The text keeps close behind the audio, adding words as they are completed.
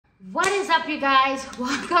What is up, you guys?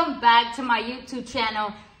 Welcome back to my YouTube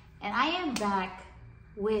channel, and I am back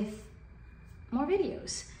with more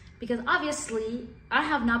videos because obviously I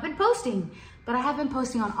have not been posting, but I have been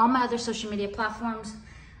posting on all my other social media platforms.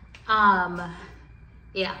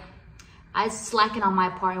 Yeah, I slacking on my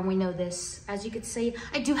part, and we know this. As you could see,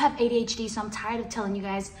 I do have ADHD, so I'm tired of telling you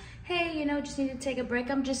guys, hey, just need to take a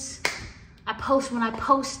break. I post when I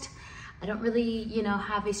post. I don't really,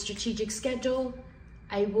 have a strategic schedule.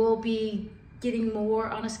 I will be getting more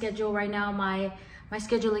on a schedule right now. My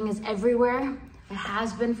scheduling is everywhere. It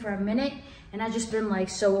has been for a minute, and I've just been like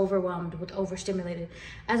so overwhelmed with overstimulated.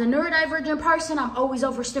 As a neurodivergent person, I'm always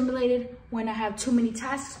overstimulated when I have too many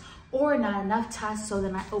tasks or not enough tasks, so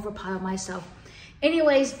then I overpile myself.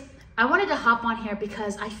 Anyways, I wanted to hop on here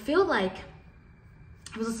because I feel like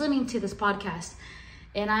I was listening to this podcast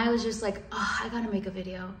and I was just like, oh, I gotta make a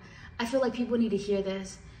video. I feel like people need to hear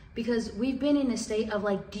this, because we've been in a state of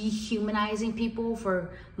like dehumanizing people for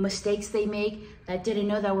mistakes they make that didn't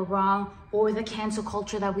know that were wrong, or the cancel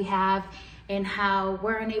culture that we have, and how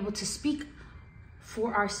we're unable to speak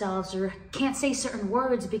for ourselves or can't say certain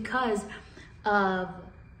words because of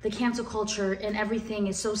the cancel culture, and everything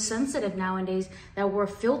is so sensitive nowadays that we're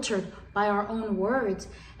filtered by our own words.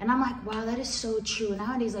 And I'm like, wow, that is so true.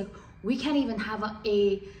 Nowadays, like, we can't even have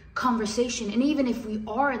a conversation, and even if we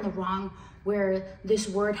are in the wrong, where this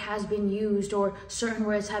word has been used or certain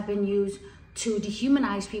words have been used to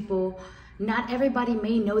dehumanize people, not everybody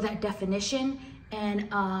may know that definition. And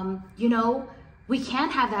we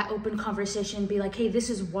can't have that open conversation, be like, hey, this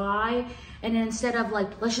is why. And then instead of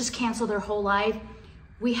like, let's just cancel their whole life,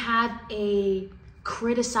 we had a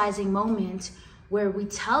criticizing moment where we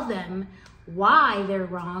tell them why they're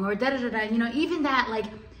wrong, or even that, like,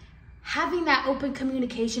 having that open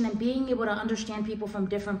communication and being able to understand people from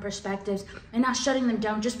different perspectives and not shutting them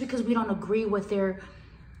down just because we don't agree with their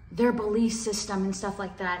belief system and stuff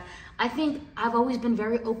like that. I think I've always been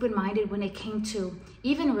very open-minded when it came to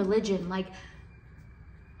even religion. Like,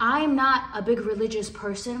 I'm not a big religious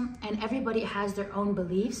person, and everybody has their own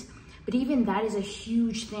beliefs, but even that is a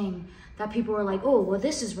huge thing that people are like, oh, well,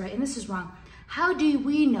 this is right and this is wrong. How do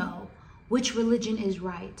we know which religion is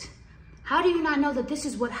right? How do you not know that this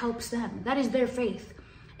is what helps them? That is their faith.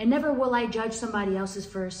 And never will I judge somebody else's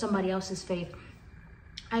for somebody else's faith.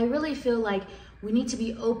 I really feel like we need to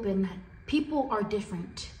be open. People are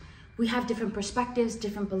different. We have different perspectives,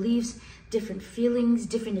 different beliefs, different feelings,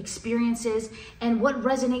 different experiences. And what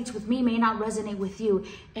resonates with me may not resonate with you.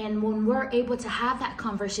 And when we're able to have that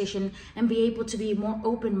conversation and be able to be more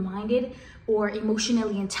open-minded or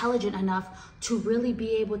emotionally intelligent enough to really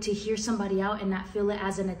be able to hear somebody out and not feel it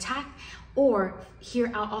as an attack, or hear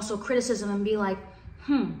out also criticism and be like,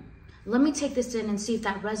 let me take this in and see if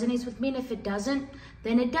that resonates with me. And if it doesn't,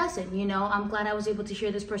 then it doesn't. I'm glad I was able to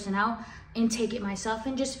hear this person out and take it myself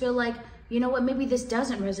and just feel like, you know what, maybe this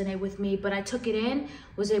doesn't resonate with me, but I took it in,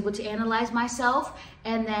 was able to analyze myself,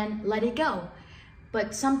 and then let it go.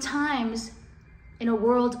 But sometimes in a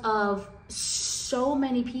world of so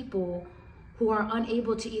many people who are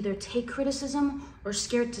unable to either take criticism or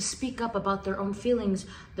scared to speak up about their own feelings,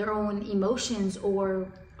 their own emotions, or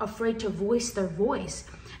afraid to voice their voice.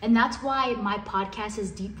 And that's why my podcast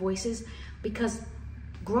is Deep Voices, because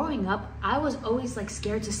growing up, I was always like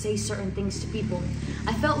scared to say certain things to people.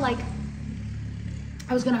 I felt like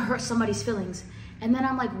I was gonna hurt somebody's feelings. And then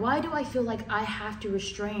I'm like, why do I feel like I have to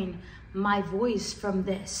restrain my voice from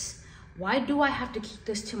this? Why do I have to keep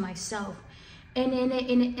this to myself? And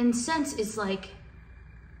in a sense, it's like,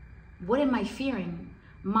 what am I fearing?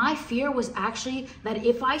 My fear was actually that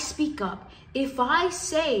if I speak up, if I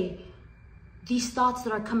say these thoughts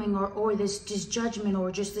that are coming, or this judgment,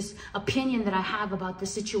 or just this opinion that I have about the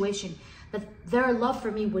situation, that their love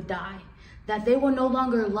for me would die, that they would no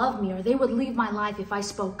longer love me, or they would leave my life if I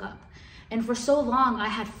spoke up. And for so long, I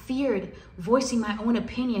had feared voicing my own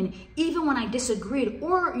opinion, even when I disagreed,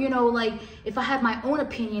 or, like if I had my own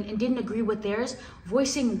opinion and didn't agree with theirs,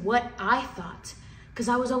 voicing what I thought. Because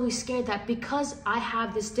I was always scared that because I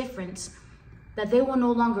have this difference, that they will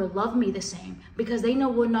no longer love me the same, because they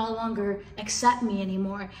will no longer accept me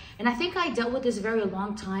anymore. And I think I dealt with this a very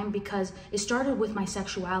long time, because it started with my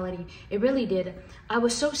sexuality. It really did. I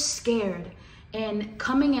was so scared, and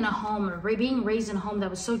coming in a home, or being raised in a home that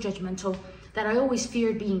was so judgmental, that I always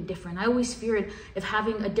feared being different. I always feared of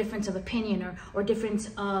having a difference of opinion, or difference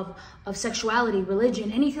of sexuality,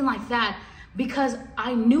 religion, anything like that, because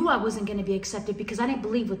I knew I wasn't going to be accepted, because I didn't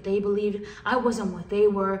believe what they believed. I wasn't what they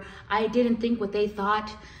were. I didn't think what they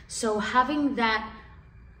thought. So having that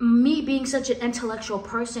me being such an intellectual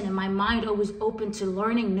person and my mind always open to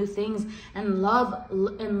learning new things and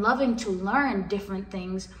loving to learn different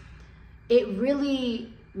things, it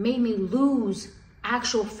really made me lose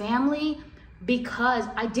actual family because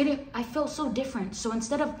I felt so different. So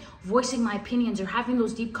instead of voicing my opinions or having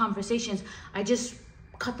those deep conversations, I just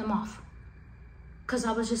cut them off. Because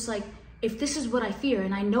I was just like, if this is what I fear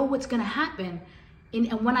and I know what's gonna happen,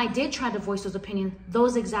 and when I did try to voice those opinions,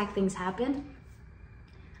 those exact things happened,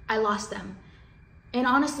 I lost them. And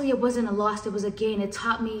honestly, it wasn't a loss, it was a gain. It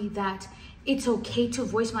taught me that it's okay to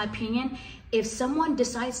voice my opinion. If someone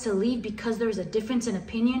decides to leave because there's a difference in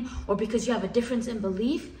opinion or because you have a difference in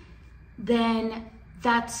belief, then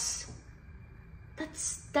that's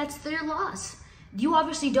their loss. You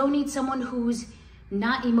obviously don't need someone who's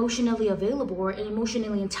not emotionally available or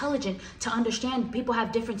emotionally intelligent to understand people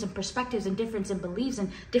have difference in perspectives and difference in beliefs and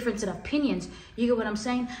difference in opinions. You get what I'm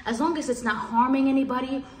saying? As long as it's not harming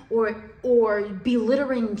anybody or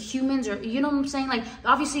belittling humans, or you know what I'm saying? Like,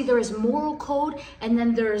 obviously there is moral code and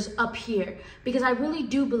then there's up here. Because I really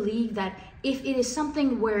do believe that if it is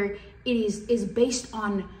something where it is based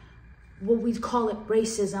on what we call it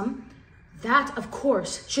racism, that of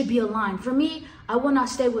course should be aligned. For me, I will not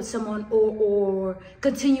stay with someone or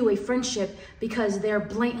continue a friendship because they're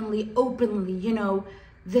blatantly, openly, you know,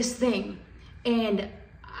 this thing. And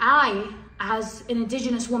I, as an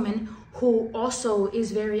Indigenous woman who also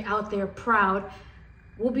is very out there proud,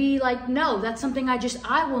 will be like, no, that's something I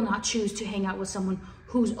will not choose to hang out with someone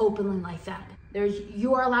who's openly like that.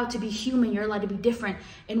 You are allowed to be human, you're allowed to be different.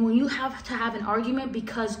 And when you have to have an argument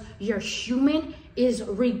because you're human is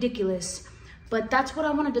ridiculous. But that's what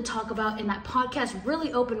I wanted to talk about, and that podcast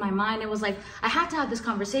really opened my mind. It was like, I had to have this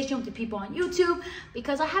conversation with the people on YouTube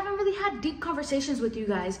because I haven't really had deep conversations with you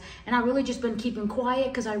guys. And I really just been keeping quiet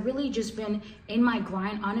because I really just been in my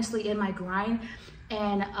grind, honestly in my grind.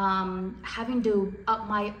 And having to up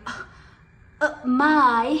my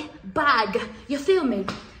bag, you feel me?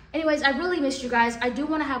 Anyways, I really missed you guys. I do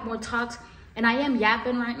want to have more talks, and I am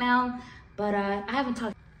yapping right now, but I haven't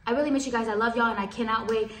talked. I really miss you guys. I love y'all, and I cannot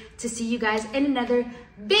wait to see you guys in another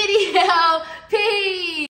video. Peace.